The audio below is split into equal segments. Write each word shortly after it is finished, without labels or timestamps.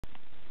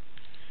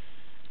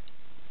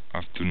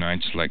of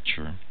tonight's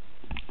lecture,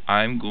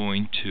 I'm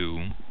going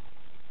to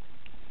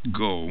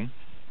go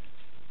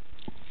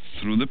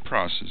through the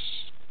process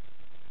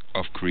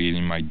of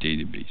creating my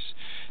database.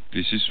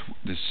 This is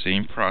the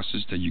same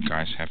process that you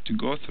guys have to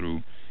go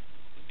through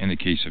in the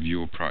case of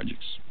your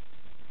projects.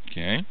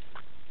 Okay?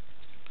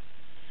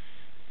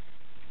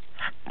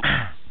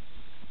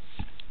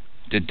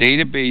 The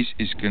database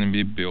is going to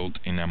be built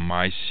in a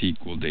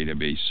MySQL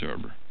database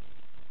server.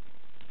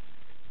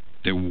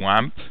 The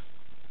WAMP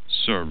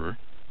server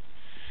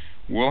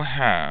will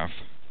have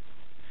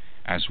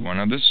as one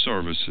of the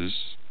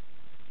services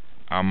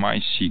a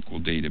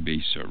MySQL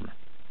database server.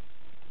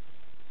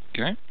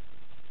 Okay?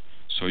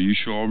 So you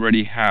should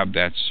already have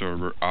that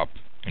server up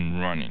and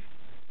running.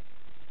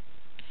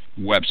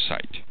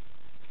 Website.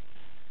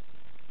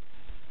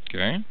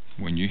 Okay?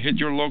 When you hit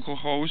your local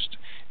host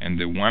and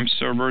the WAMP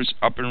server is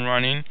up and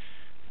running,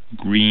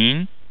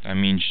 green, that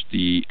means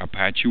the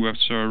Apache web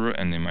server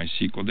and the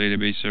MySQL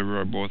database server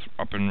are both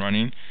up and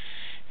running,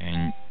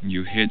 and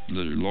you hit the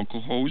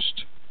local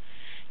host,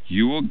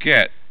 you will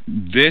get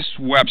this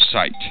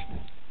website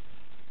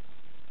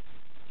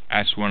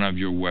as one of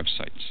your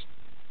websites.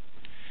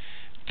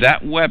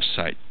 That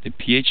website, the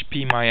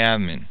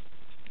phpMyAdmin,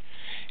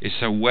 is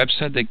a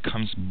website that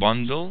comes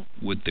bundled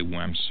with the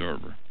WAMP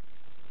server.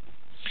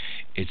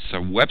 It's a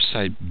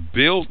website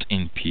built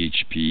in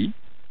PHP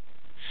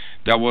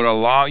that will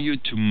allow you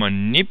to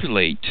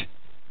manipulate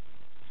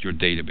your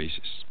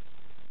databases.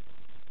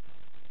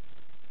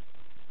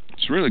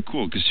 It's really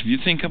cool because if you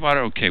think about it,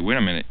 okay, wait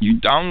a minute, you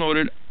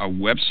downloaded a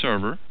web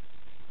server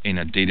and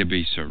a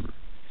database server,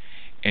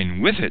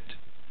 and with it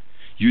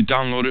you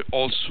downloaded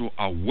also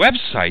a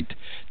website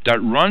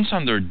that runs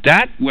under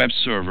that web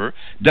server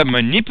that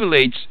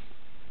manipulates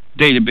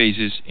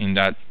databases in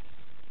that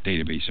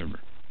database server.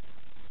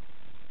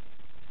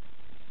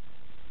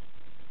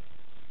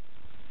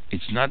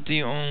 It's not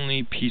the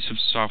only piece of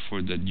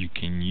software that you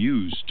can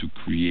use to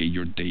create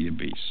your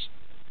database.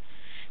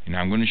 And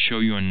I'm going to show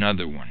you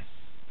another one.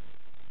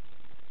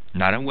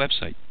 Not a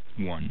website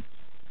one,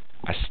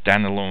 a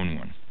standalone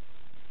one.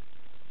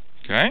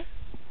 Okay?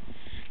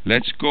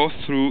 Let's go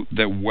through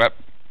the web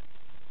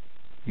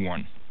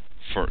one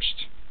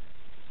first.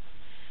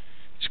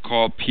 It's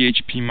called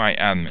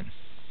phpMyAdmin.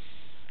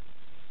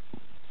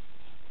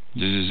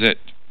 This is it.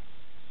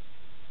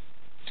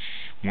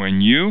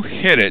 When you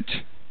hit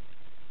it,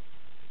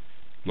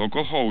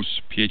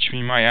 localhost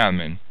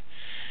phpMyAdmin,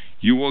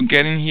 you will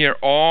get in here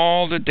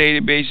all the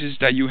databases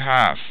that you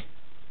have.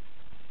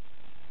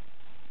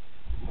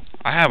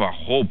 I have a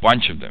whole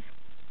bunch of them.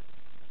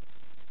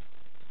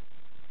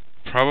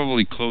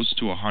 Probably close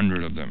to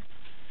 100 of them,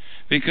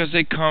 because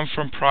they come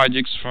from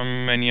projects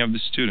from many of the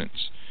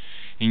students.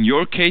 In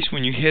your case,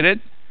 when you hit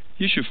it,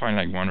 you should find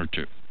like one or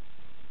two.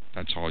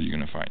 That's all you're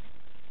going to find.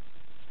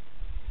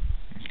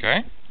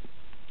 Okay?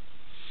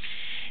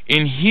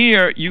 In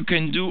here, you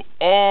can do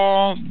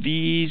all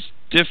these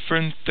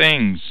different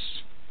things.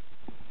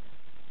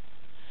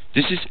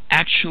 This is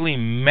actually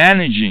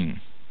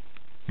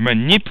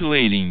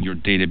manipulating your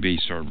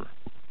database server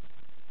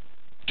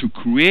to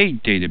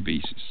create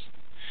databases.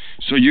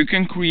 So you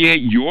can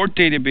create your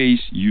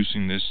database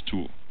using this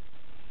tool.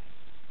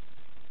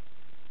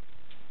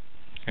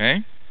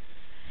 Okay?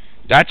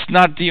 That's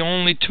not the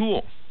only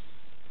tool.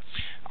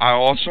 I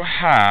also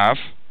have,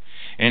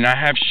 and I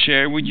have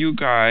shared with you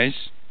guys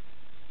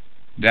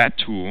that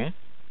tool.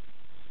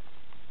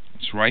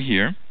 It's right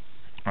here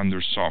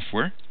under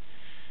software.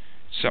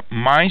 It's a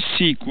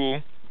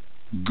MySQL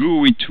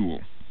GUI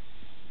tool.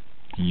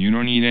 You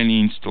don't need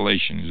any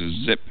installation. It's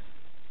a zip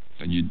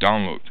that you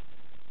download.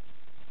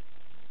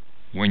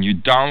 When you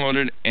download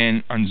it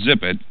and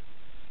unzip it,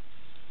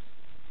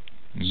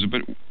 zip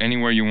it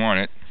anywhere you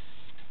want it.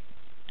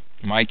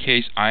 In my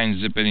case, I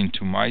unzip it into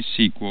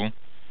MySQL,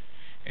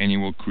 and it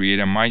will create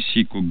a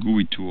MySQL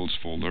GUI tools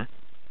folder.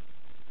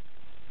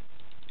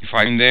 If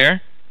I'm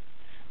there,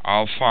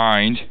 I'll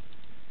find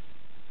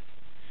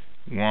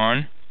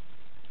 1,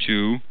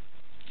 2,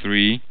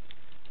 3,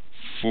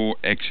 4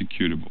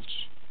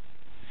 executables,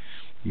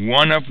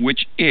 one of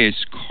which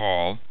is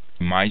called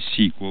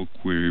MySQL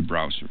Query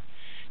Browser.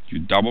 You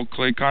double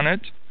click on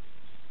it.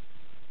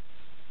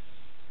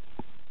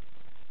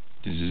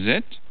 This is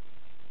it.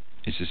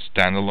 It's a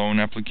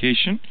standalone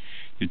application.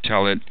 You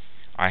tell it,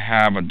 I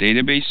have a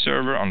database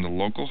server on the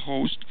local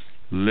host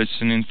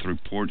listening through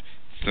port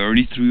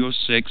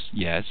 3306.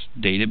 Yes,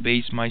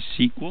 database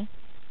MySQL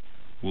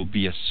will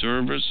be a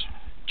service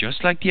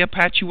just like the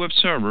Apache web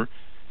server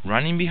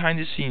running behind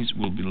the scenes,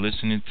 will be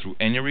listening through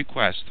any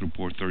request through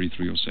port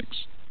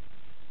 3306.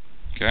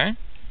 Okay?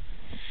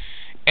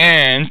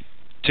 And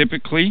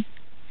typically,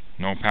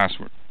 no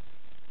password.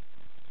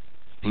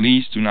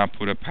 Please do not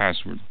put a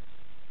password.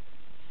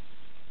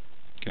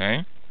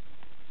 Okay?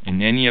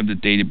 In any of the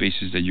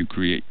databases that you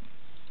create.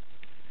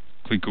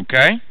 Click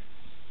OK.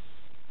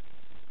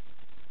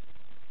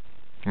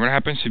 What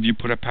happens if you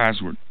put a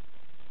password?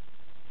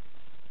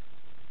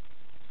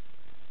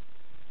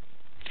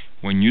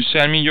 when you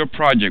send me your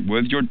project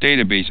with your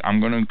database, I'm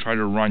going to try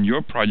to run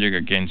your project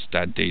against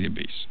that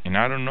database. And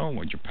I don't know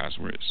what your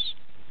password is.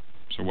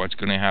 So what's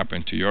going to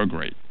happen to your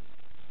grade?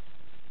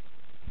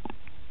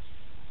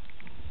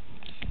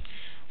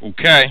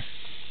 Okay.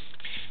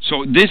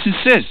 So this is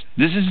it.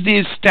 This is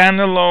the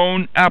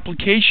standalone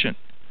application.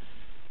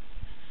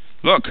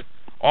 Look,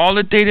 all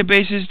the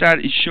databases that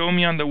it showed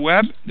me on the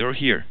web, they're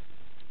here.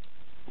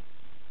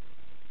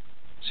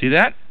 See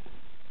that?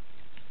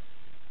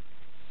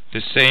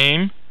 The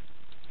same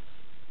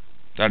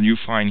that you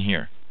find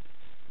here.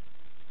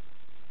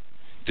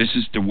 This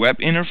is the web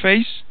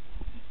interface.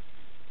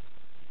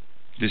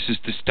 This is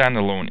the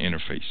standalone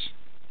interface.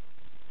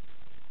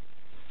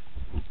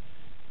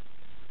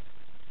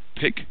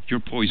 Pick your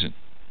poison.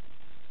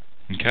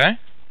 Okay?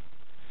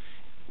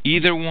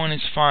 Either one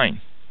is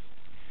fine.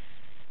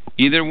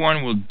 Either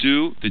one will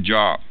do the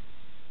job.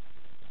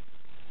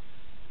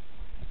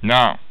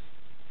 Now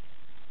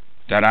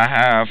that I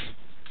have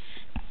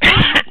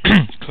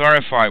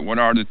clarified what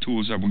are the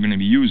tools that we're going to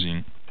be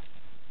using,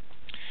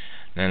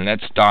 then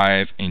let's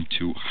dive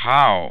into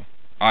how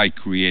I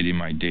created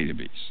my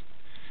database.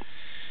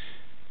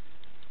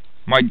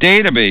 My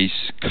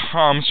database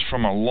comes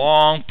from a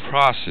long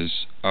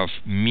process of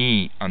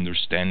me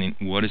understanding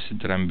what is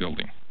it that I'm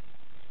building.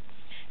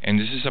 And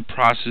this is a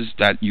process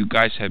that you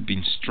guys have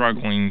been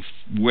struggling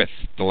with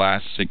the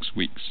last 6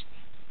 weeks.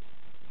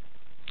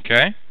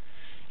 Okay?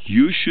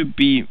 You should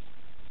be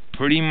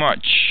pretty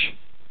much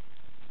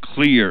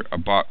clear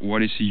about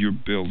what is it you're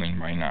building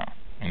right now.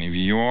 And if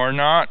you are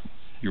not,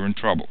 you're in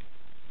trouble.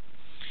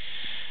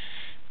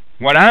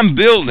 What I'm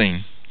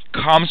building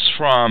comes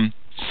from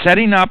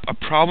setting up a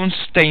problem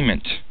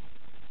statement,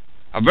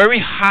 a very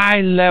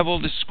high level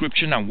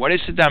description of what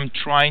is it that I'm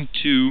trying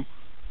to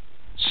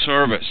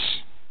service.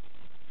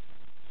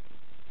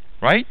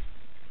 Right?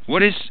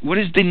 What is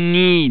the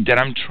need that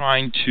I'm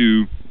trying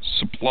to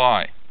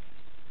supply?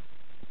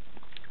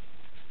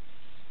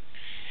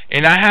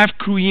 And I have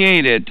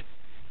created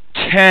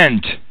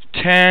 10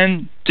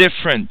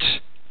 different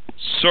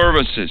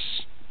services.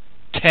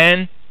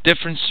 10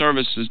 different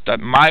services that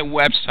my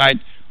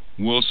website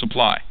will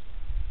supply.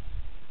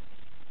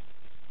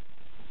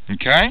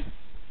 Okay?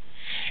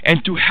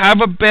 And to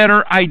have a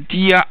better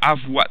idea of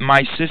what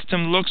my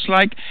system looks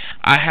like,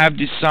 I have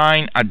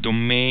designed a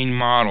domain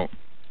model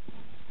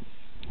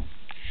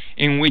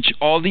in which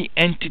all the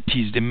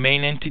entities, the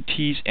main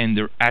entities and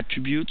their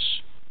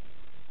attributes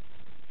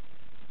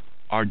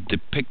are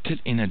depicted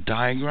in a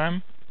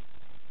diagram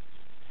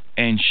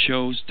and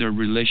shows their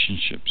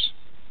relationships.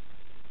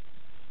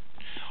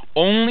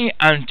 Only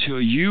until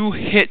you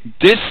hit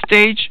this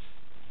stage,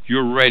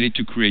 you're ready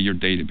to create your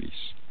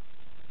database.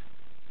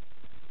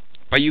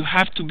 But you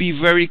have to be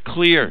very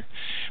clear.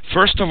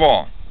 First of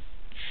all,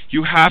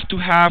 you have to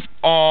have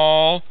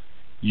all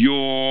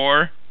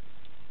your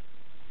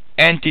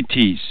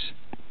entities.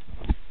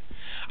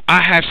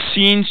 I have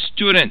seen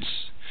students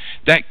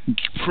that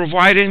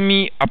provided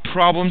me a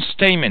problem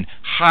statement,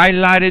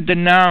 highlighted the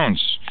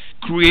nouns,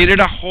 created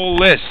a whole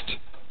list,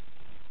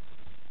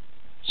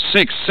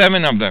 6,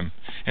 7 of them,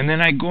 and then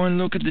I go and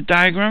look at the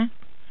diagram,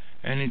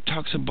 and it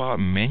talks about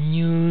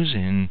menus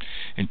and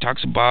it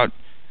talks about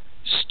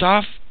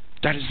stuff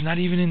that is not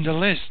even in the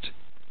list.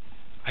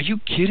 Are you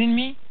kidding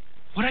me?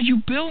 What are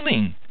you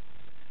building?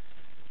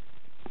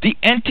 The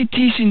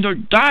entities in the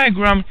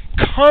diagram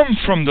come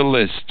from the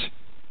list.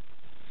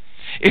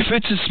 If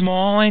it's a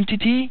small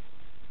entity,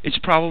 it's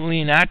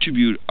probably an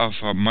attribute of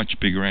a much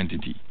bigger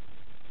entity.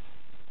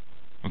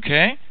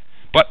 Okay?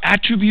 But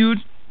attribute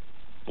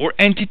or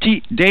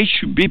entity, they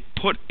should be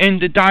put in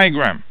the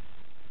diagram.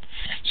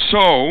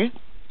 So,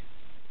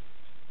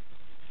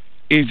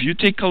 if you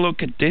take a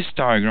look at this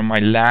diagram, my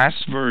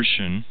last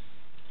version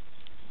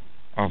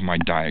of my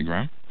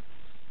diagram,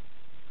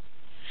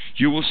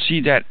 you will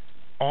see that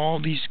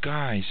all these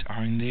guys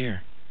are in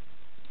there.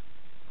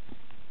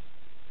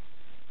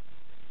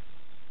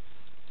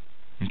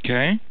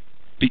 Okay?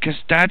 Because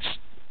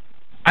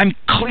I'm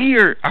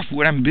clear of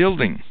what I'm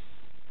building.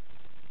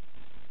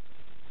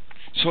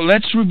 So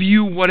let's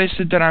review what is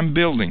it that I'm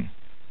building.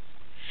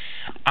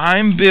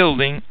 I'm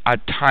building a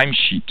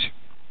timesheet.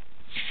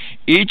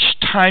 Each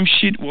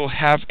timesheet will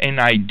have an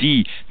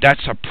ID.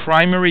 That's a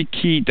primary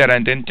key that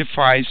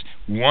identifies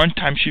one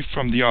timesheet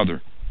from the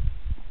other.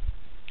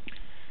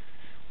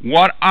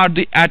 What are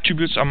the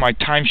attributes of my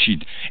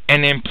timesheet?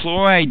 An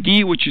employee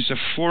ID, which is a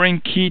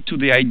foreign key to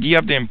the ID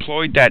of the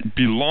employee that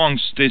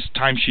belongs this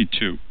timesheet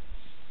to.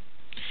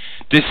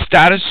 The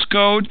status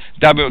code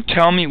that will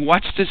tell me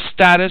what's the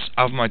status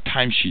of my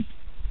timesheet.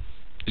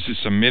 Is it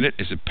submitted?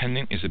 Is it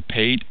pending? Is it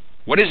paid?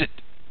 What is it?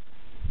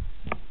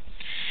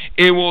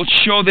 It will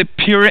show the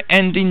period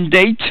ending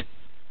date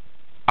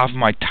of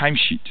my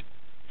timesheet.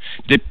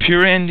 The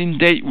period ending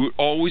date will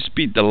always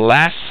be the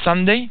last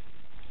Sunday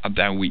of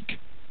that week.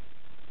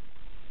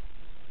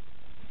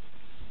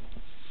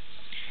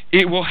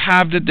 It will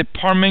have the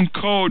department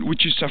code,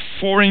 which is a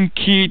foreign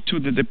key to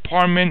the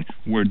department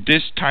where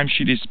this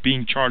timesheet is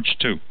being charged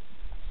to.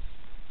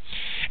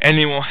 And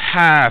it will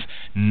have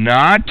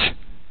not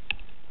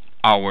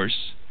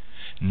hours,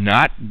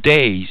 not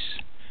days,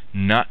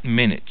 not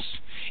minutes.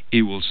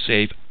 It will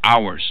save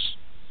hours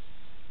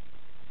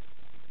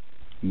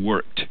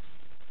worked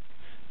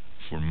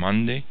for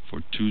Monday,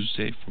 for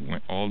Tuesday,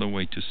 all the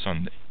way to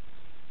Sunday.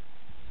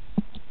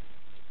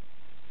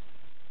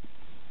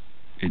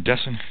 It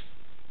doesn't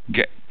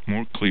get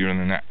more clear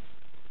than that.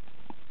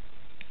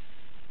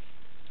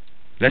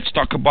 Let's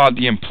talk about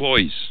the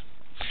employees.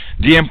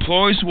 The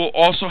employees will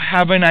also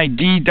have an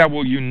ID that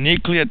will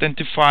uniquely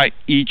identify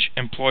each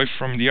employee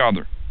from the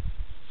other.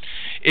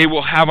 It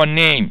will have a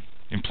name.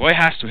 Employee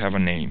has to have a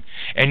name,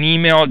 an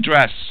email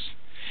address,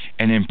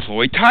 an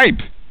employee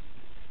type.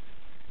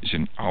 Is it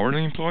an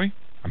hourly employee?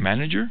 A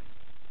manager?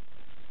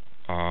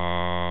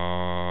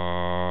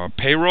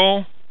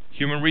 Payroll?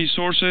 Human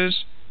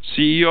resources?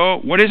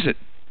 CEO? What is it?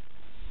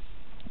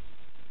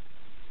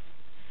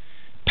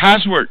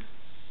 Password.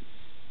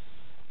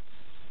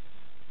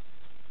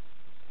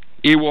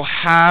 It will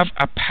have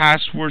a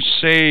password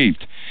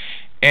saved.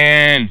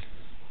 And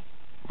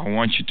I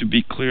want you to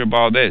be clear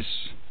about this.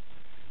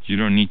 You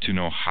don't need to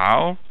know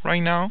how right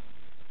now,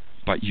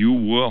 but you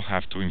will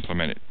have to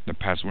implement it. The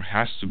password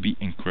has to be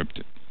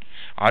encrypted.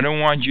 I don't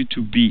want you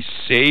to be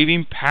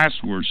saving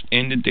passwords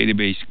in the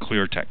database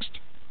clear text.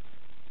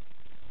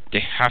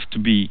 They have to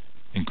be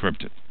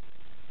encrypted.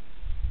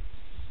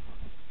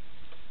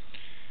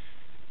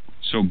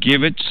 So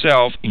give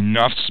itself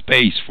enough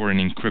space for an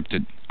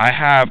encrypted. I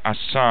have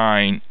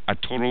assigned a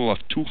total of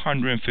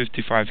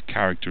 255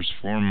 characters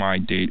for my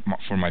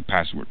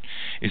password.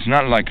 It's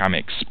not like I'm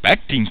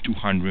expecting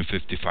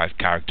 255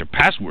 character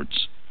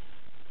passwords,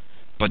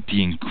 but the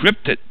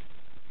encrypted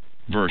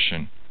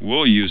version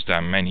will use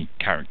that many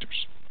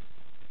characters.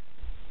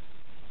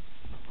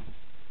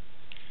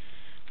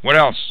 What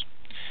else?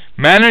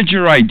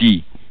 Manager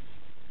ID.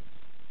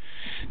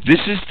 This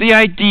is the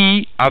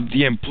ID of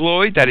the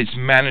employee that is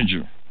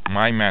manager,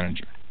 my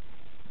manager.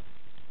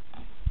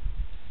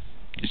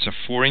 It's a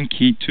foreign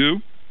key to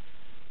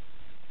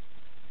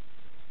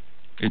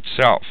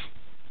itself.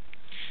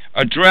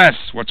 Address.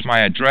 What's my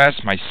address,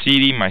 my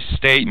city, my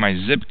state, my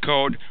zip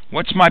code?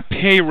 What's my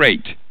pay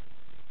rate?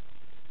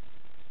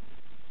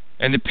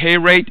 And the pay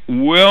rate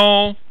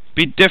will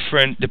be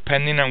different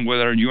depending on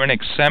whether you're an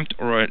exempt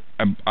or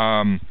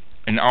an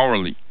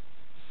hourly.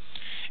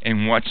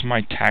 And what's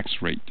my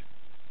tax rate?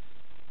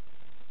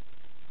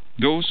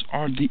 Those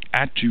are the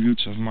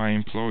attributes of my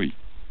employee.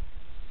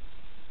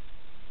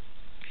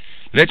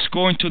 Let's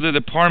go into the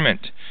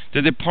department.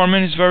 The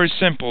department is very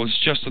simple. It's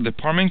just a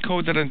department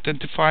code that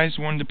identifies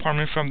one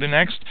department from the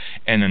next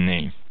and a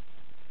name.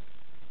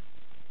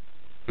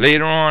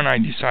 Later on, I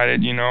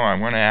decided, I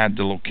want to add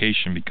the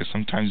location because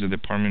sometimes the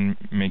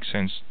department makes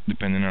sense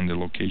depending on the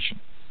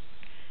location.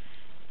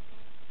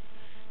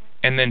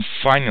 And then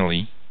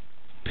finally,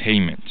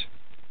 payment.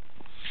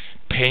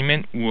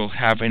 Payment will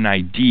have an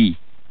ID.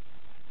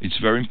 It's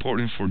very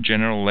important for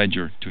general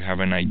ledger to have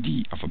an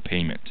ID of a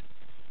payment.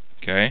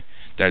 Okay?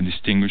 That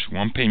distinguish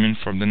one payment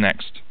from the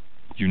next.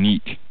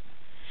 Unique.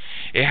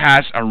 It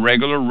has a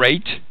regular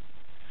rate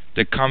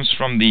that comes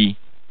from the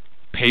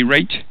pay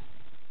rate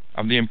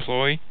of the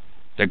employee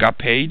that got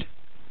paid.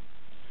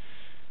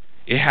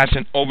 It has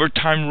an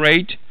overtime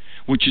rate,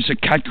 which is a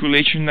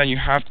calculation that you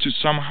have to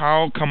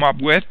somehow come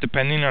up with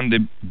depending on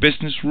the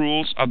business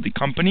rules of the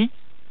company.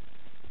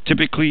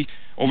 Typically,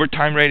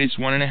 overtime rate is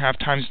 1.5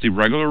 times the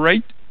regular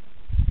rate.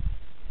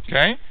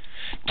 Okay?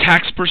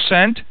 Tax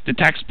percent. The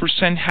tax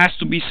percent has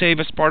to be saved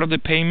as part of the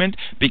payment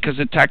because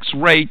the tax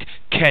rate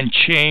can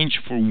change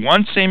for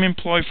one same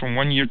employee from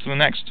one year to the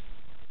next.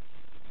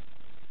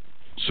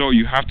 So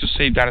you have to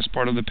save that as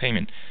part of the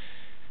payment.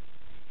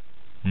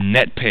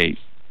 Net pay.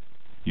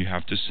 You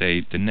have to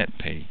save the net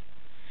pay.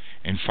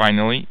 And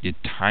finally, the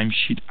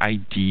timesheet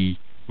ID,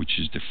 which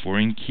is the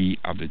foreign key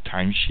of the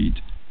timesheet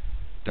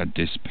that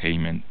this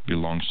payment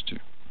belongs to.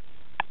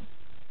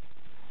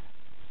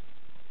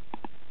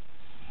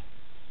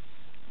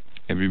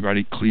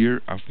 Everybody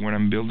clear of what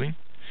I'm building?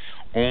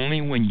 Only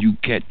when you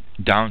get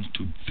down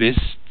to this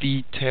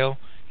detail,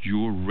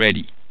 you're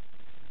ready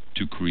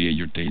to create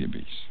your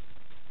database.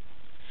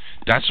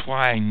 That's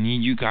why I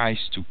need you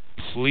guys to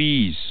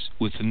please,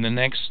 within the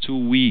next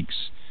 2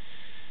 weeks,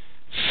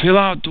 fill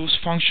out those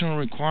functional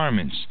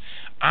requirements.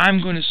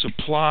 I'm going to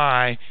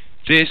supply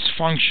this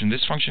function.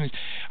 This function is,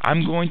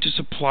 I'm going to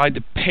supply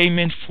the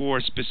payment for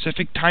a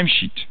specific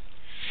timesheet.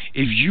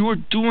 If you are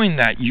doing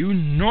that, you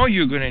know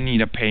you're going to need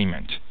a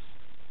payment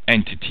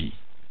entity.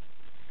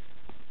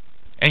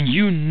 And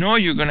you know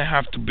you're going to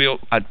have to build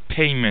a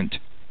payment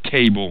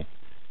table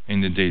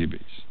in the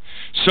database.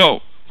 So,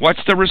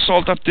 what's the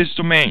result of this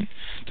domain?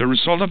 The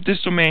result of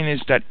this domain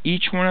is that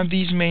each one of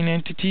these main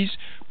entities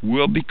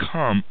will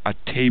become a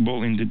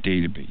table in the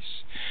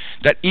database.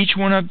 That each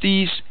one of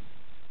these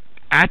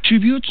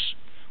attributes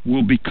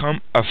will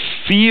become a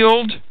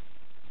field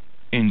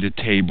in the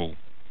table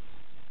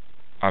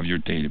of your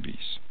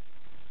database.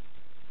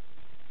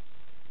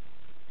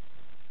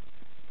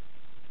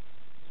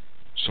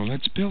 So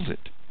let's build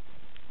it.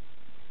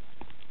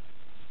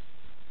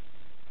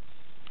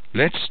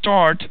 Let's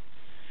start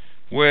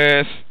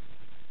with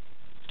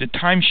the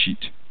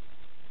timesheet?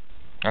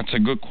 That's a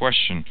good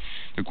question.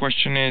 The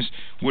question is,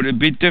 would it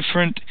be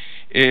different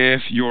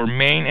if your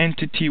main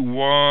entity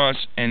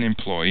was an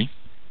employee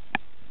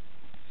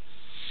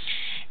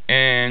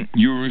and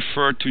you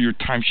refer to your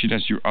timesheet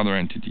as your other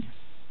entity?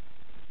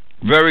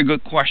 Very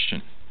good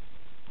question.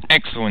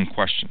 Excellent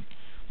question.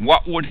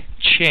 What would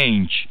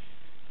change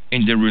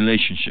in the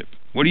relationship?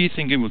 What do you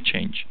think it will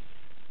change?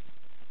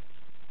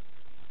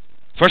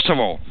 First of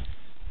all,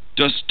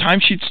 does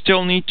timesheet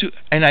still need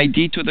an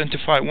ID to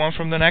identify one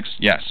from the next?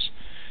 Yes.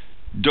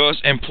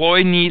 Does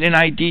employee need an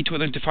ID to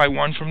identify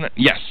one from the?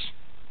 Yes.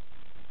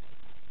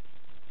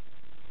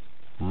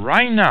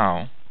 Right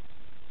now,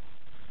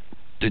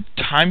 the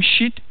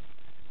timesheet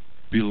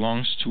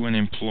belongs to an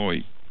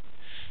employee.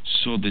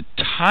 So the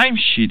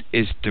timesheet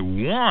is the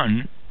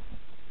one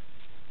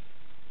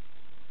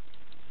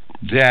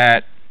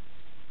that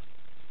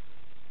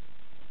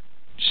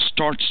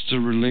starts the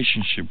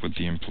relationship with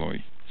the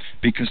employee,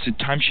 because the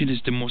timesheet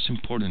is the most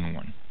important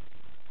one.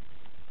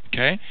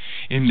 Okay?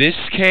 In this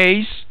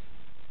case,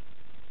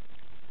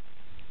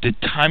 the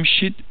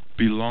timesheet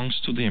belongs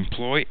to the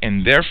employee,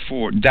 and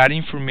therefore that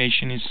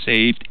information is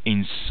saved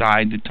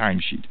inside the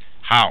timesheet.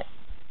 How?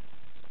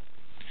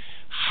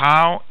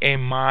 How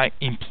am I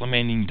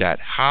implementing that?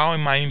 How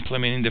am I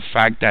implementing the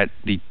fact that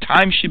the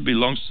timesheet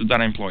belongs to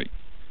that employee?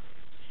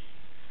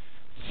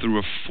 Through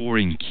a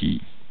foreign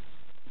key.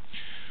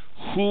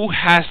 Who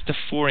has the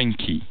foreign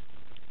key?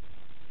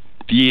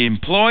 The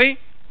employee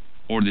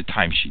or the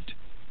timesheet?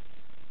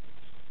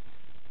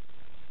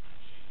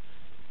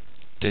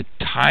 The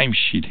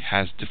timesheet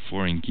has the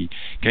foreign key.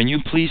 Can you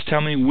please tell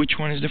me which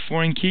one is the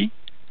foreign key?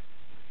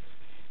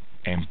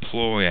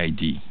 Employee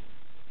ID.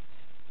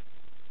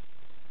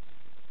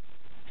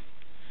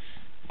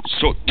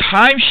 So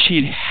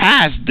timesheet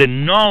has the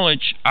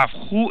knowledge of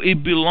who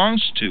it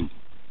belongs to.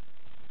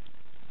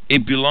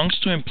 It belongs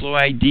to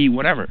employee ID,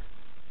 whatever.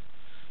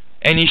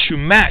 And it should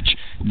match.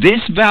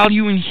 This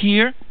value in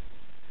here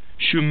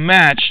should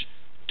match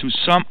to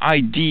some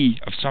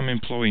ID of some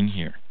employee in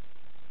here.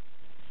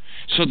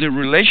 So the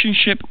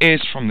relationship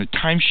is from the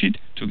timesheet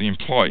to the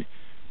employee.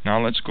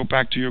 Now let's go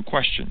back to your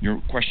question.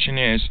 Your question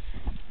is,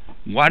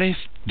 what if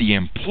the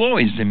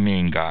employee is the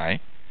main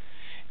guy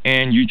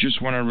and you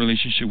just want a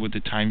relationship with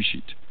the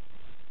timesheet?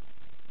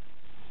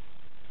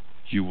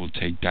 You will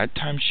take that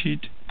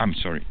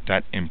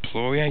that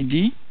employee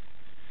ID,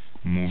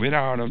 move it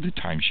out of the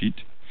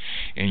timesheet,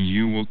 and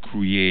you will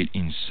create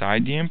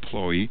inside the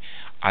employee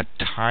a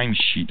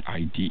timesheet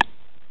ID.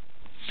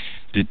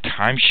 The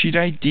timesheet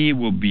ID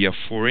will be a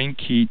foreign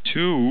key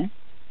to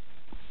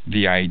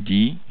the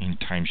ID in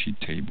timesheet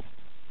table.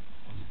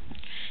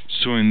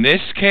 So in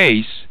this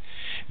case,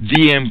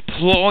 the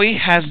employee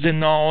has the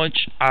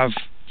knowledge of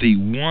the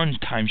one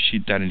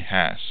timesheet that it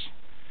has.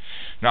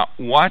 Now,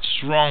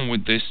 what's wrong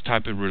with this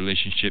type of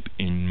relationship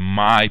in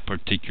my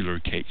particular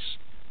case?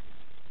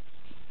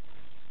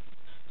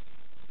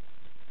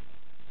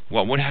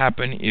 What would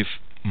happen if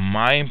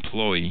my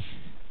employee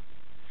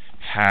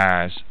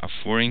has a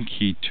foreign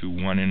key to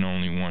one and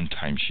only one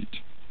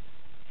timesheet?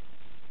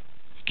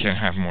 Can't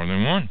have more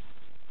than one.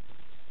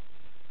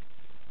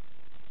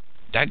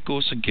 That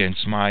goes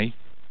against my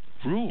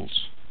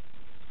rules.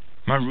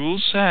 My rule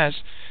says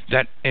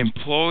that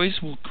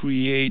employees will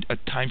create a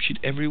timesheet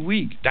every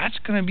week. That's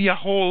going to be a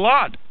whole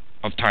lot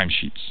of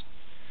timesheets.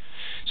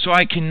 So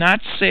I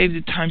cannot save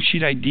the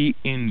timesheet ID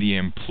in the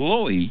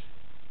employee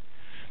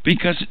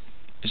because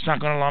it's not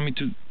going to allow me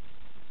to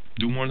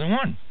do more than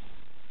one.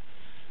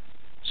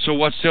 So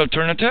what's the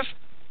alternative?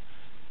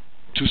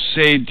 To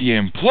save the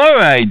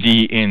employee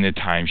ID in the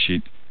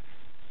timesheet,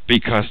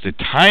 because the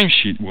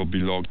timesheet will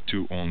belong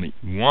to only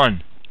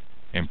one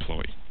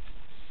employee.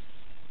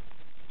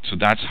 So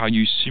that's how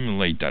you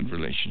simulate that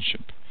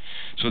relationship.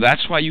 So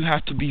that's why you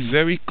have to be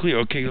very clear.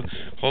 Okay,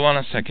 hold on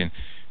a second.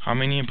 How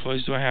many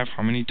employees do I have?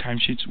 How many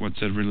timesheets?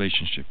 What's the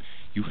relationship?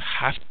 You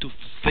have to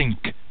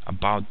think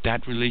about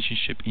that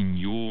relationship in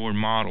your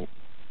model,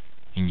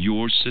 in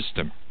your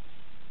system.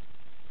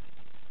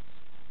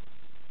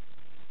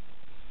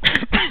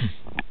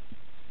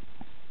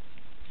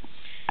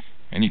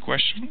 Any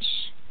questions?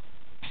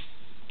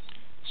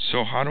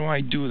 So how do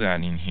I do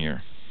that in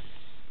here?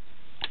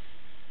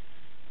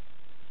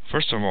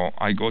 First of all,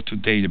 I go to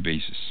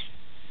databases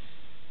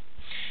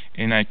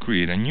and I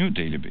create a new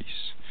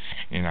database,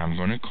 and I'm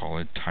going to call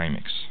it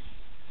Timex.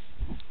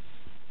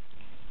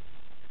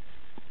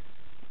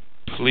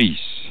 Please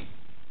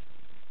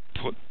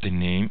put the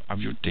name of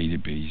your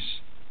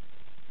database,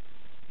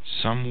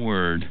 some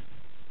word,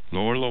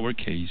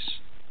 lowercase,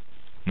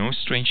 no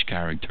strange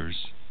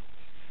characters,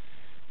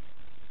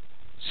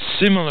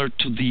 similar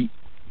to the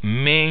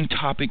main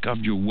topic of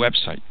your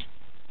website.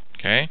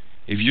 Okay?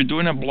 If you're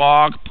doing a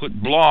blog,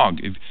 put blog.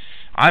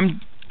 I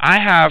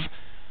have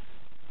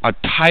a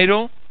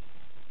title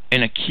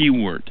and a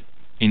keyword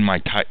in my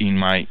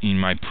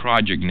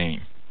project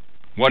name.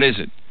 What is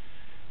it?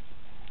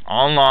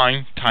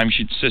 Online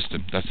timesheet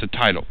system. That's the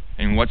title.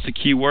 And what's the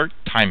keyword?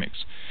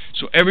 Timex.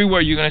 So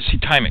everywhere you're going to see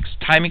Timex.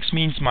 Timex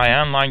means my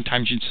online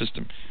timesheet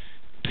system.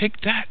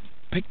 Pick that.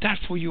 Pick that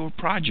for your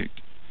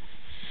project.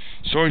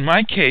 So in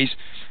my case,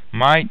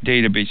 my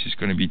database is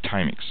going to be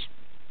Timex.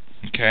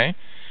 Okay?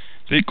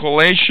 The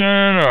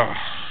collation,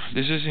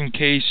 this is in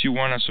case you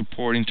want to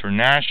support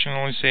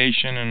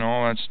internationalization and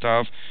all that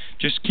stuff.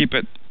 Just keep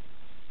it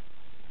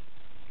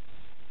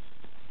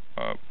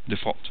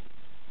default.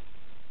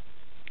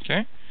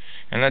 Okay?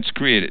 And let's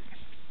create it.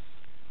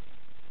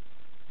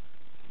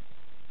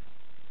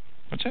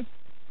 That's it.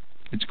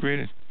 It's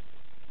created.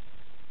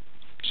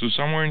 So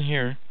somewhere in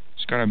here,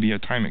 it's got to be a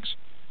Timex.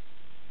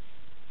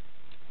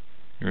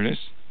 Here it is.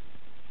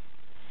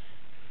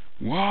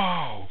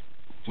 Whoa!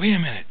 Wait a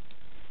minute.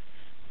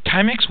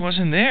 Timex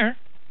wasn't there.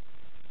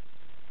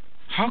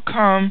 How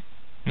come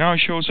now it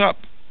shows up?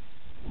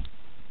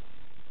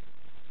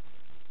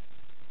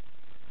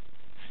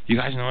 You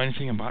guys know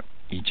anything about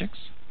Ajax?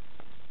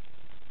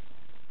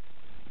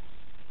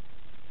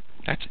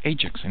 That's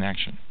Ajax in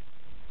action.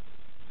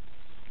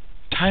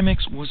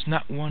 Timex was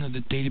not one of the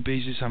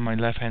databases on my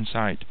left-hand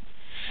side.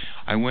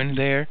 I went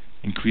there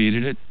and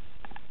created it,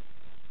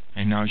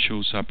 and now it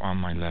shows up on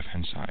my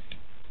left-hand side.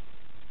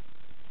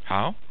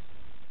 How?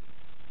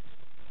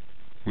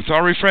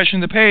 Without refreshing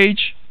the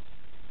page.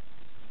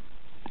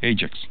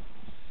 Ajax.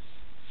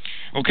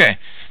 Okay,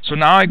 so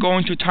now I go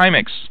into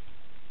Timex.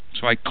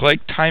 So I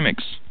click Timex.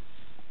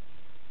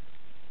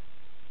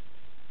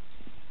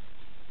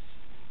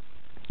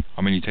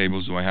 How many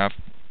tables do I have?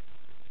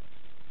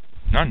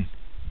 None.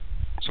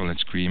 So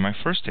let's create my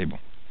first table.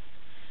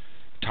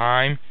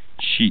 Time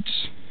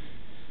sheets.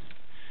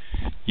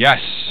 Yes.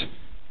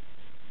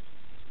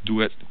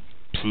 Do it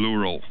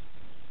plural.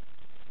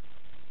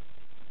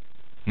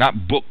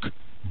 Not book.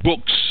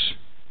 Books.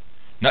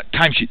 Not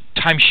timesheet.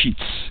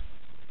 Timesheets.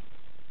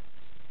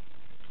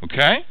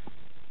 Okay?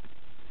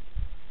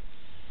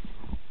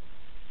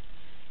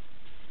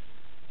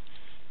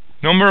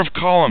 Number of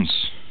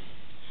columns.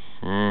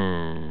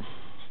 Oh.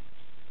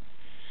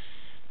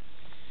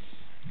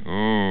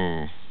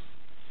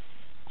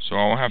 So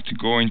I'll have to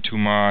go into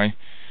my...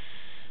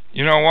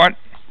 You know what?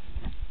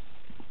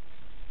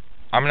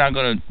 I'm not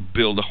going to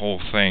build the whole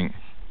thing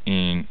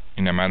in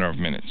a matter of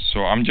minutes.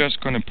 So I'm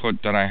just going to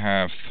put that I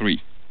have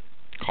 3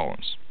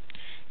 columns.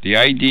 The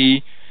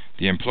ID,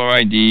 the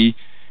employee ID,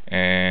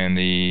 and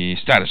the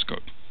status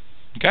code.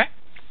 Okay?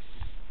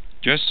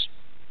 Just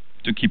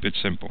to keep it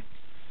simple.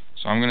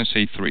 So I'm going to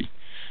say 3.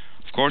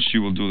 Of course,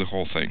 you will do the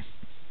whole thing.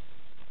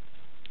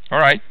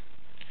 Alright.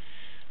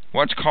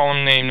 What's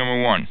column name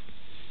number 1?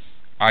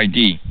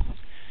 ID.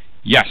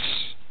 Yes.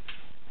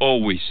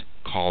 Always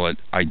call it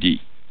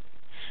ID.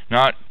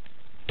 Not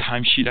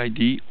timesheet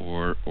ID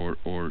or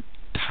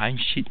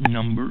timesheet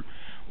number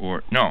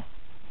or no.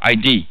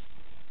 ID.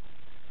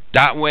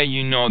 That way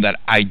you know that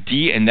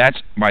ID, and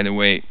that's, by the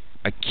way,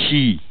 a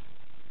key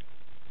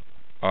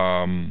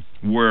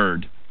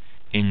word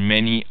in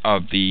many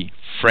of the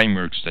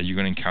frameworks that you're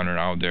going to encounter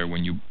out there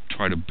when you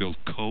try to build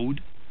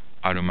code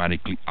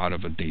automatically out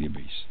of a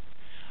database.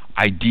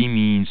 ID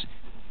means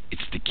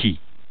it's the key.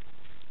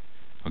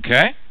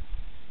 Okay?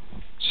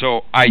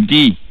 So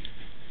ID.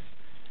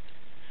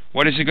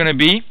 What is it going to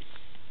be?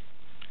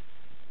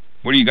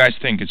 What do you guys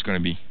think it's going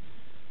to be?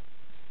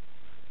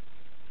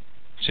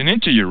 It's an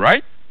integer,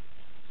 right?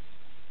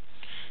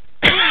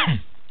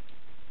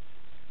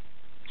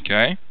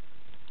 Okay.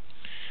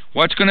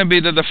 What's going to be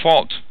the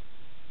default?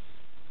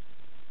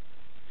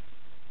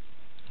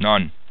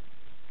 None.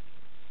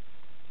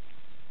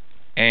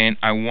 And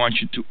I want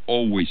you to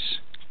always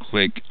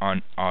click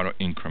on auto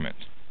increment.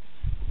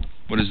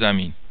 What does that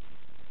mean?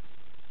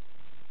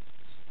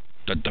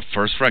 That the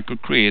first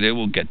record created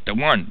will get the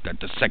 1, that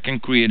the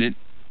second created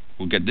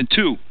will get the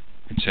 2,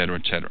 etc.,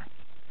 etc.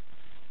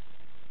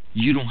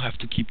 You don't have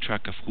to keep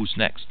track of who's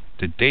next.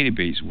 The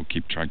database will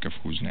keep track of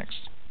who's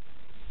next.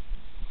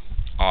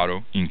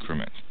 Auto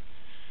increment.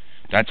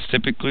 That's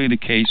typically the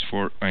case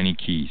for any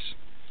keys.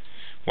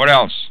 What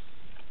else?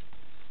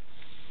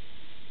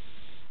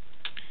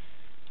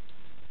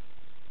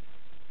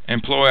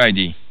 Employee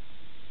ID.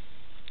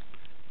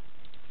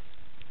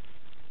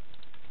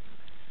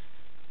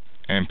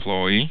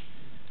 Employee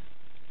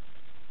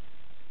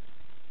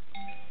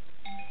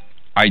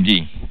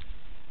ID.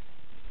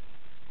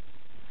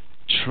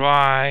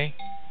 Try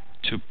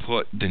to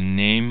put the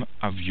name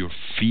of your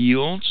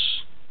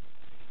fields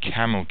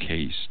camel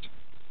cased.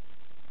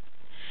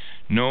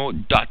 No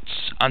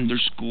dots,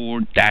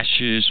 underscore,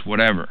 dashes,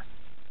 whatever.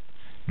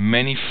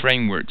 Many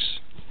frameworks,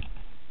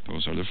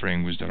 those are the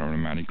frameworks that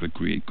automatically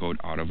create code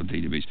out of a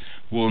database,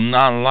 will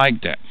not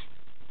like that.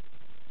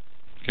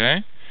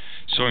 Okay?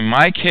 So in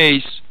my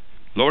case,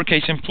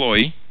 lowercase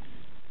employee,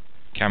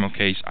 camel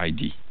case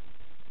ID.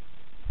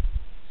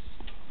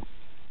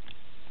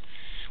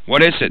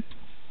 What is it?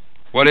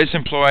 What is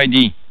employee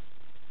ID?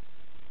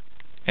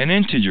 An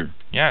integer.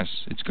 Yes,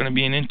 it's going to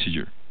be an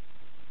integer.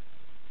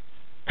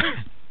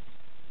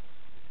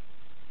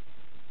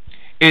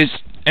 Is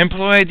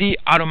employee ID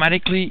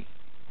automatically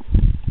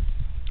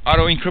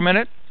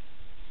auto-incremented?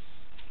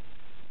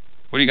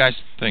 What do you guys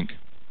think?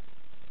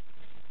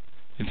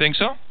 You think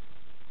so?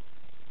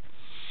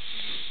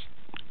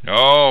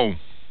 No.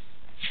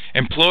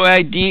 Employee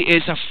ID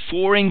is a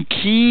foreign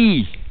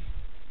key.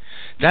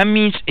 That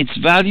means its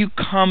value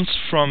comes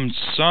from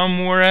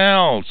somewhere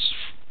else.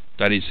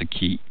 That is a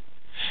key.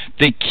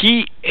 The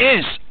key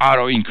is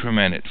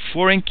auto-incremented.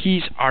 Foreign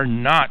keys are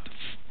not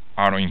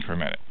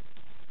auto-incremented.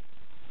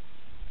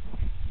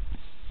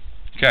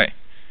 Okay.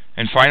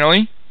 And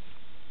finally,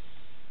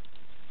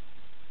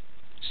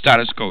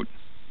 status code.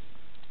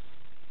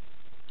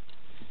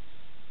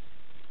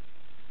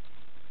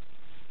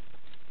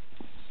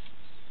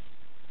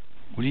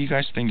 What do you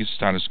guys think is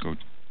status code?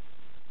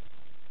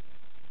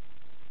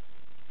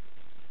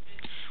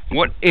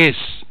 What is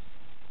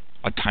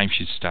a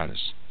timesheet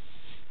status?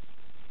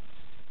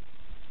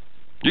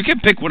 You can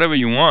pick whatever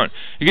you want.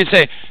 You can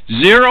say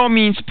 0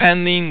 means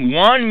pending,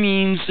 1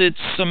 means it's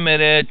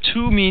submitted,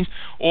 2 means,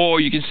 or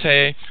you can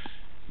say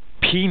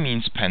P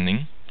means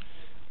pending,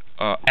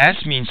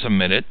 S means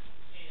submitted.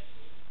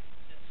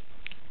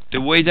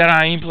 The way that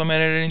I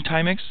implemented it in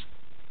Timex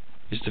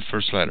is the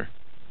first letter.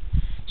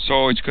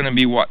 So it's going to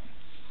be what?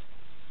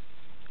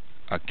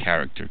 A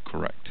character,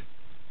 correct.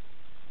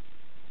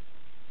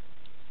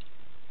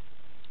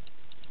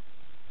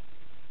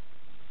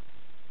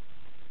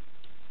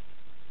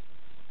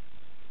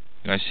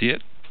 Did I see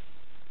it?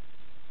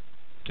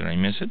 Did I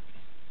miss it?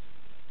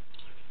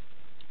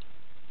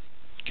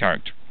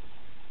 Character.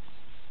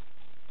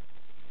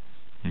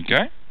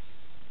 Okay?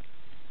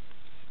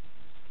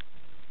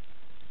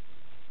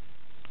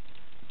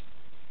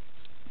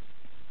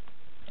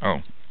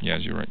 Oh, yes,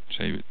 you're right.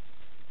 Save it.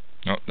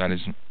 No, that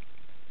isn't.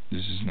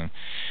 This is not.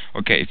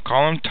 Okay, if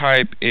column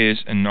type is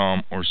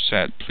enum or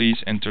set, please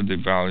enter the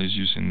values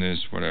using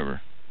this,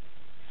 whatever.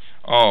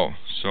 Oh,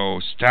 so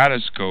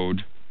status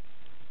code.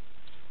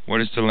 What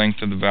is the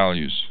length of the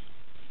values?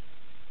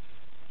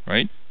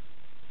 Right?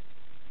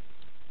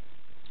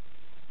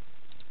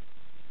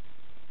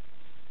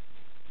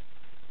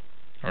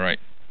 Alright.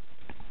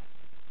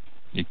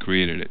 It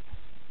created it.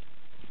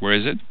 Where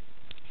is it?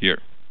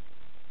 Here.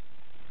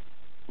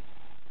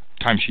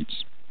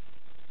 Timesheets.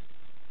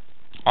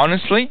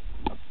 Honestly,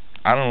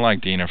 I don't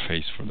like the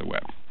interface for the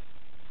web.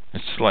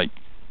 It's like,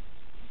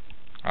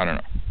 I don't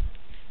know.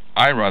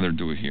 I'd rather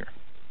do it here.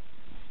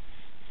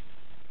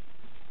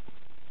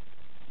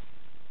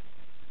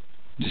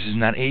 This is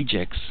not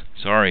Ajax,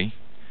 sorry.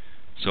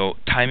 So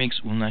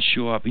Timex will not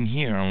show up in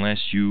here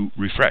unless you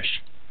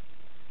refresh.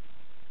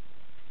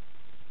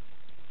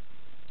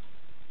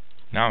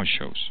 Now it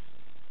shows.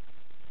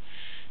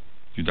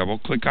 You double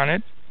click on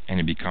it and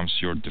it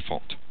becomes your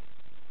default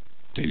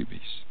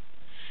database.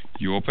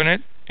 You open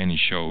it and it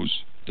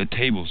shows the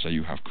tables that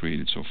you have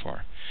created so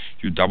far.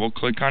 You double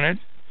click on it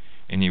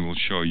and it will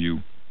show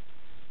you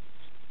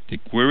the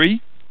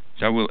query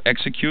that will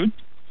execute,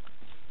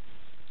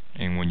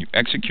 and when you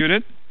execute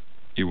it,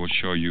 it will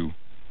show you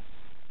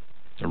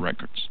the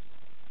records.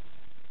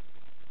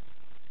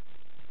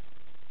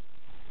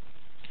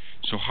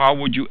 So how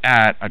would you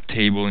add a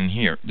table in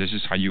here? This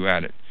is how you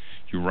add it.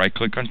 You right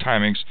click on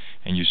Timex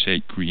and you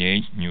say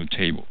create new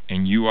table,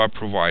 and you are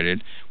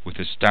provided with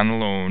a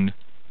standalone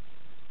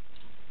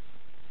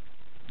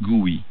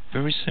GUI,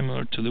 very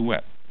similar to the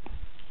web.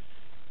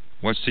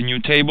 What's the new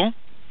table?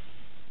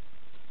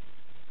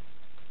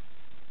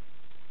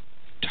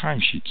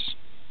 Timesheets.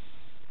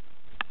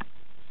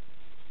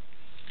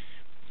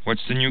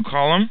 What's the new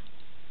column?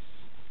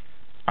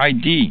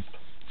 ID.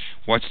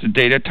 What's the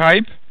data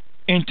type?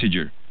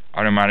 Integer.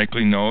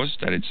 Automatically knows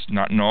that it's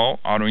not null,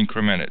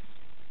 auto-incremented.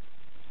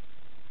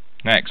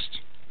 Next.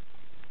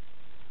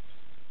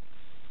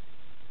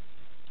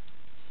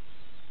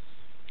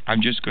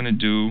 I'm just going to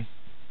do...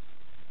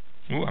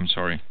 Oh, I'm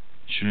sorry.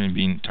 Shouldn't have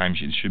been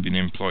timesheet. It should be an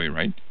employee,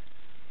 right?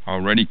 I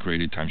already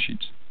created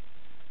timesheets.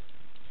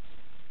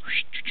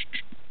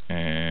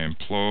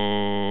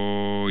 Employees.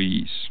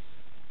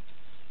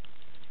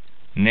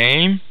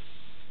 Name.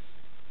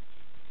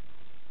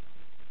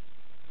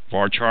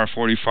 Varchar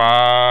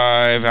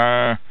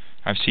 45.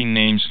 I've seen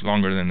names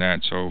longer than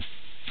that, so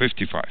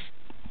 55.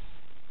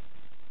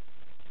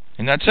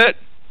 And that's it.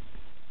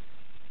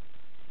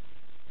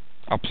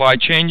 Apply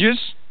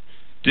changes.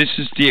 This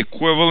is the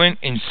equivalent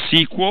in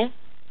SQL.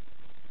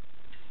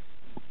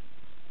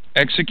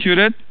 Execute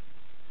it.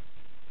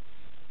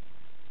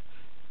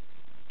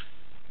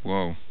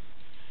 Whoa.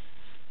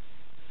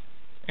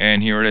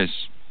 And here it is.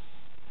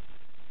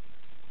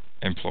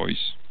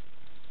 Employees.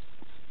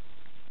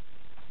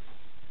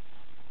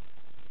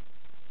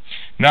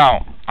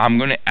 Now, I'm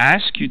going to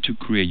ask you to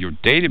create your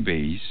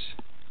database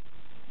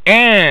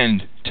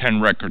and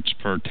 10 records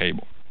per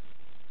table.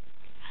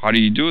 How do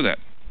you do that?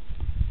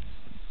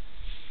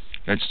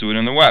 Let's do it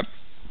on the web.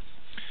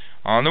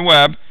 On the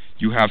web,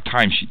 you have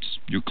timesheets.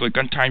 You click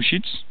on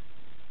timesheets,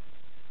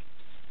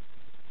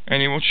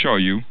 and it will show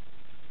you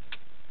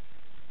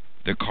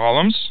the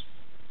columns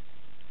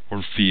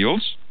or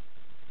fields,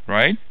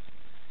 right?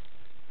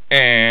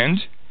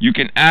 And you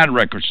can add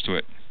records to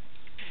it.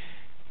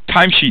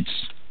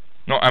 Timesheets.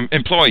 No,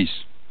 employees.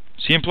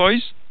 See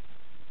employees?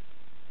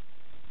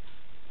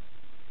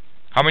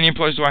 How many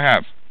employees do I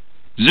have?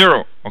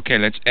 0. Okay,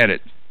 let's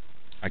edit.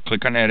 I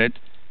click on edit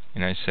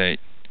and I say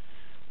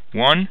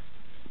 1,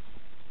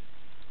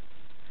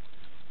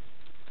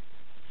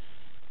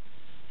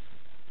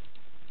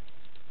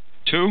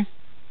 2,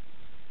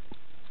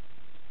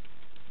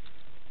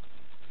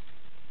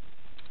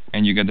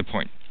 and you get the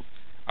point.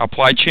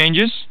 Apply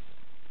changes,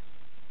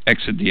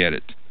 exit the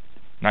edit.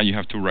 Now you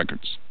have 2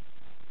 records.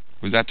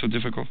 Was that too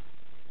difficult?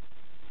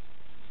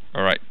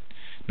 Alright,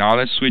 now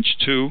let's switch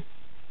to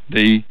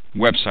the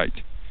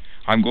website.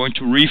 I'm going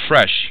to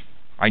refresh.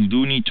 I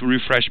do need to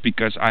refresh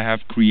because I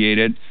have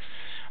created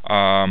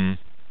from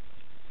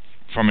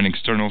an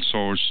external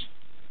source.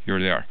 Here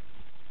they are,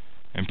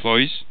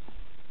 employees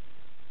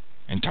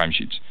and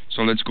timesheets.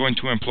 So let's go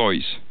into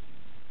employees.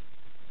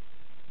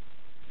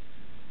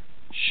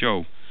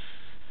 Show.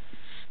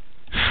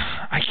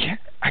 I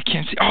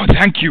can't see. Oh,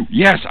 thank you.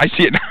 Yes, I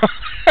see it now.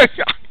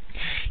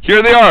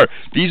 Here they are.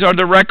 These are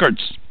the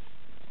records.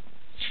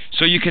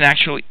 So you can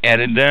actually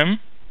edit them.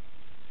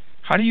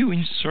 How do you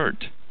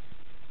insert?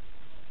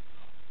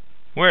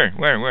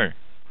 Where?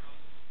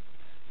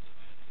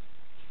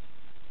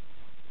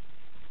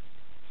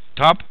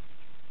 Top?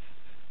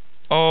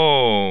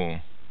 Oh.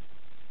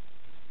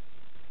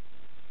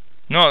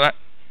 No,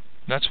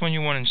 that's when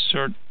you want to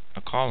insert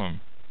a column.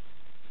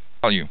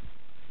 Value.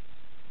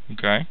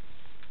 Okay.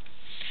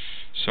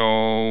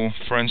 So,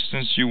 for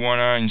instance, you want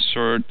to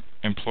insert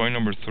employee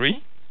number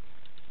 3,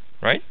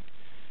 right?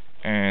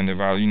 And the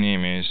value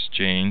name is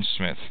Jane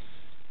Smith.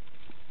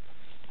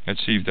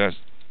 Let's see if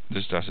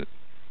this does it.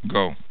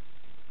 Go.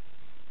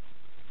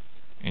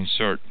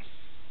 Insert.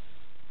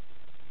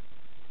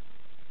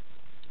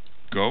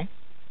 Go.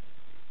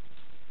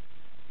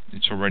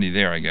 It's already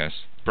there, I guess.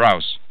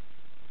 Browse.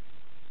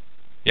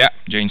 Yeah,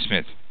 Jane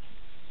Smith.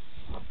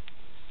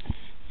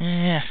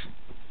 Yeah.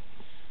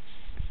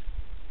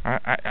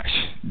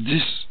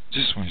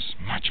 This one is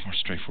much more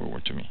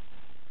straightforward to me.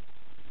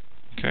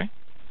 Okay?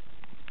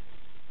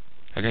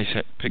 Like I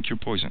said, pick your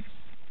poison.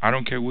 I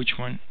don't care which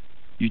one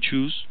you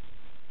choose.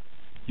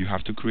 You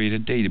have to create a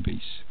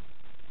database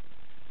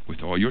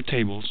with all your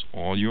tables,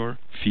 all your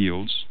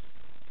fields,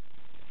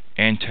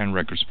 and 10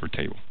 records per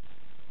table.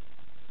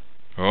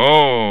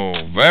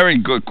 Oh, very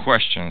good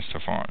question,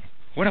 Stefan.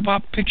 What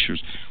about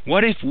pictures?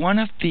 What if one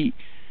of the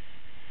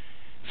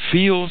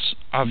fields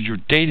of your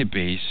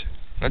database,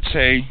 let's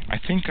say, I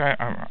think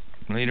I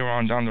later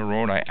on down the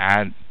road I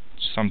add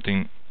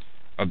something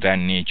of that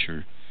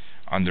nature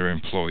under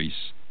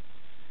employees.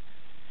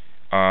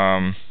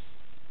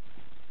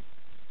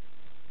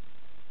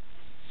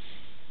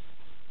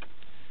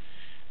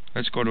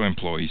 Let's go to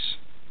employees.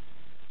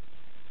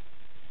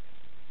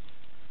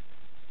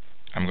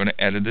 I'm going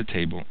to edit the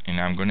table and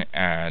I'm going to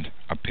add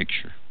a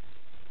picture.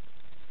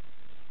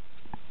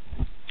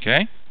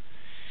 Okay?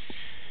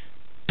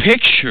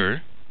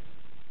 Picture,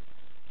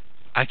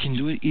 I can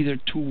do it either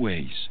 2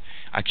 ways.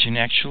 I can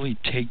actually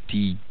take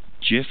the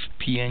GIF,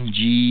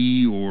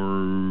 PNG,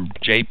 or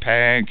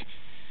JPEG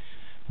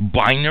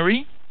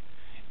binary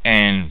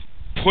and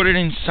put it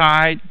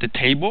inside the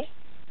table,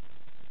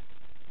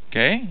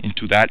 okay,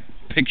 into that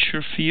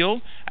picture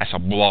field as a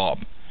blob.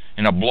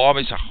 And a blob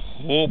is a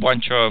whole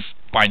bunch of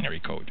binary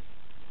code.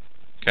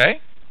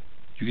 Okay?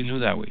 You can do it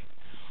that way.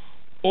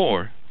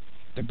 Or,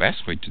 the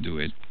best way to do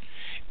it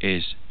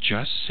is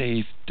just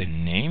save the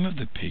name of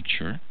the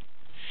picture,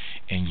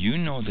 and you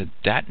know that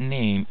that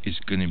name is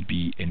going to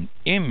be an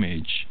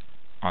image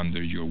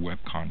under your web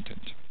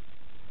content.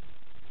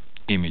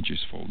 Images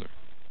folder.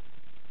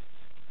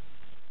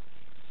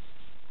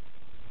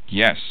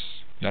 Yes,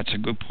 that's a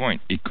good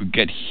point. It could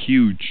get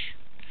huge,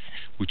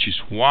 which is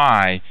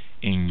why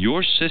in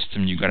your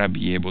system you gotta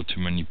be able to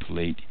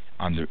manipulate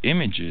under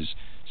images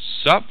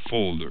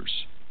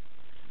subfolders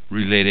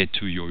related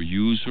to your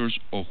users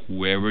or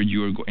whoever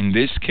you're going. In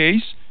this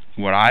case,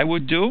 what I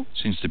would do,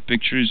 since the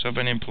picture is of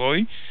an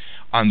employee,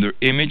 under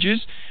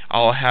images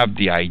I'll have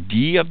the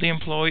ID of the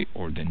employee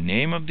or the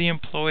name of the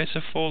employee as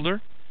a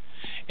folder,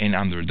 and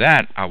under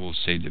that I will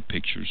save the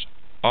pictures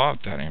of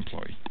that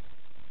employee.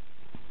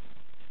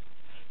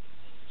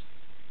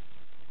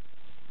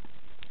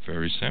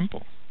 Very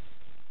simple.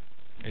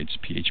 It's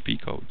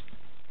PHP code.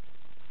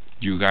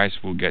 You guys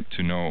will get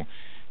to know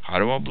how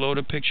to upload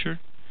a picture,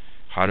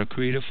 how to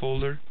create a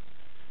folder,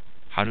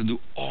 how to do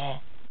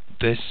all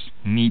this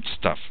neat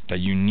stuff that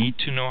you need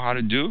to know how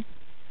to do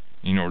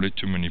in order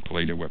to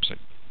manipulate a website.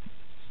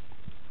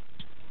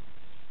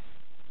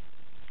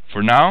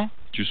 For now,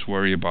 just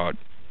worry about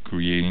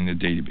creating the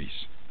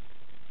database.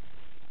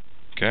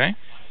 Okay?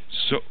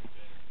 So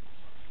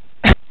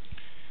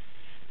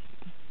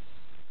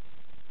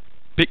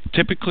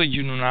typically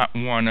you do not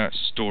want to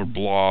store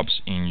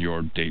blobs in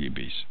your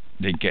database.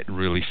 They get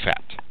really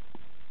fat.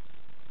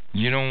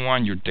 You don't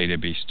want your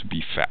database to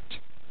be fat.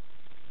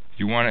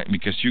 You want it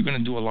because you're going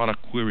to do a lot of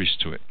queries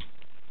to it.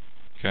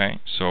 Okay?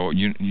 So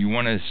you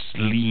want it as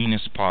lean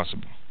as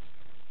possible.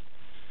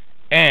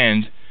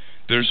 And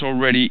there's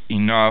already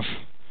enough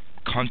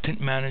content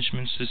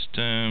management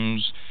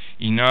systems,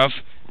 enough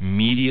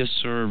media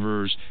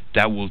servers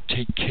that will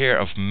take care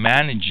of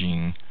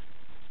managing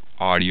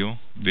audio,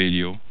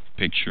 video,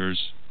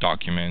 pictures,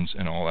 documents,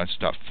 and all that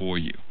stuff for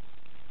you.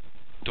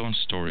 don't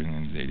store it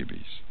in the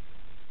database.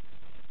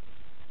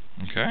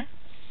 Okay?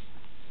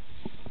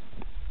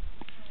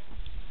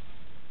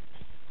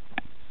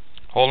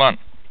 Hold on.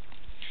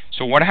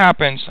 So what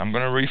happens, I'm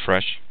going to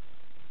refresh.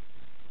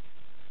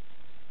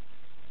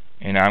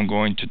 And I'm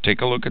going to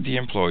take a look at the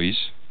employees.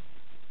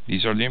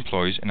 These are the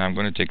employees, and I'm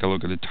going to take a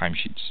look at the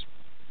timesheets.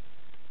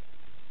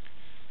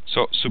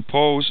 So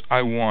suppose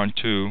I want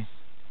to...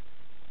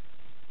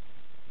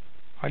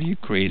 How do you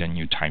create a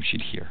new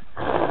timesheet here?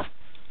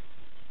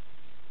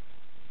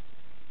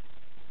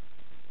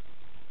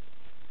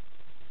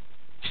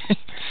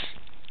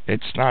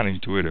 It's not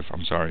intuitive,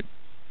 I'm sorry.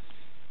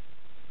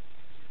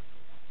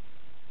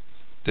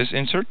 This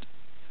insert?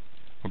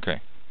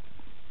 Okay.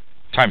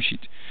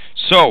 Timesheet.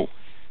 So,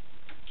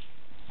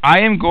 I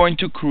am going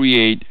to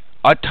create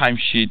a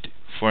timesheet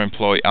for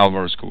employee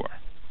Alvaro Escobar.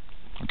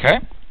 Okay?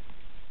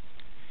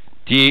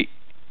 The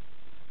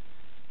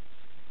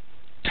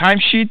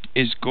timesheet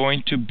is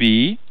going to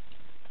be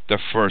the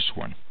first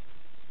one.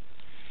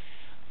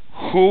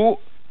 What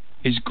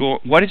is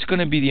going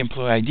to be the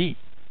employee ID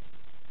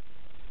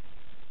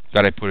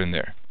that I put in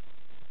there?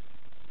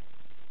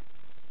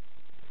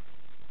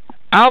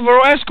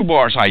 Alvaro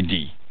Escobar's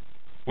ID,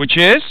 which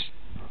is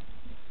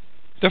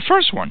the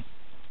first one.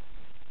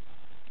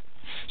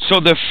 So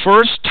the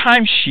first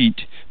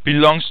timesheet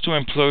belongs to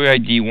employee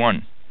ID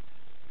 1.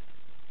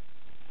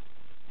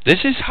 This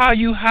is how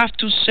you have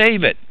to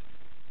save it.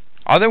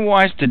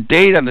 Otherwise, the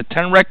data, the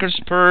 10 records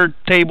per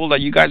table that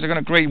you guys are going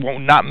to create will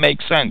not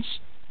make sense.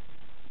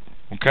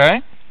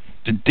 Okay?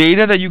 The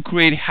data that you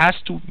create has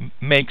to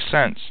make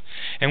sense.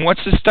 And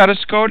what's the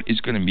status code? It's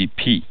going to be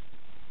P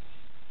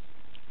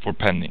for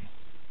pending.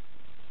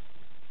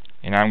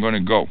 And I'm going to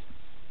go.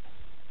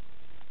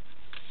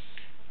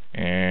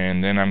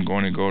 And then I'm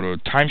going to go to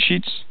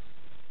timesheets.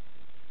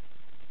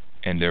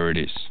 And there it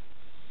is.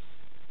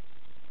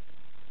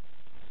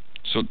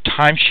 So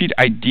timesheet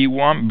ID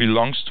 1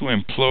 belongs to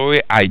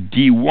employee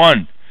ID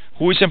 1.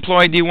 Who is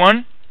employee ID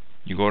 1?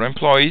 You go to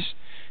employees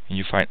and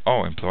you find,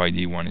 oh, employee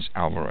ID 1 is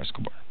Alvaro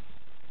Escobar.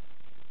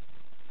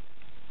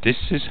 This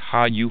is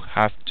how you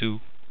have to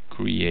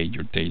create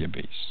your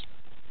database.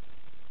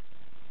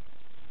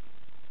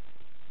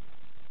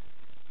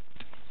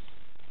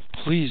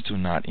 Please do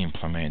not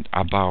implement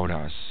about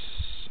us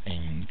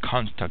and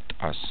contact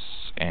us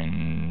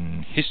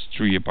and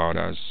history about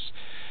us.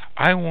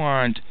 I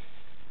want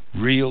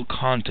real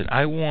content.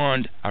 I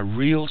want a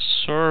real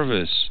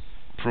service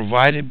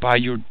provided by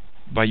your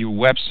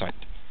website.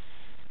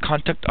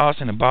 Contact us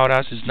and about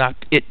us is not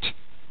it.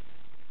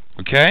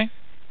 Okay?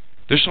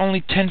 There's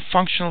only 10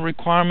 functional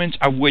requirements,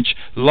 of which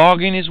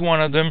login is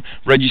one of them,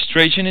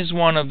 registration is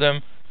one of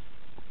them.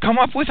 Come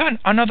up with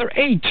another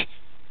 8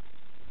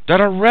 that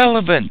are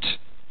relevant,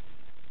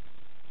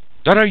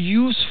 that are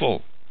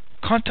useful.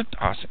 Contact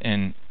us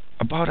and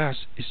about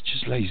us is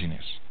just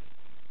laziness.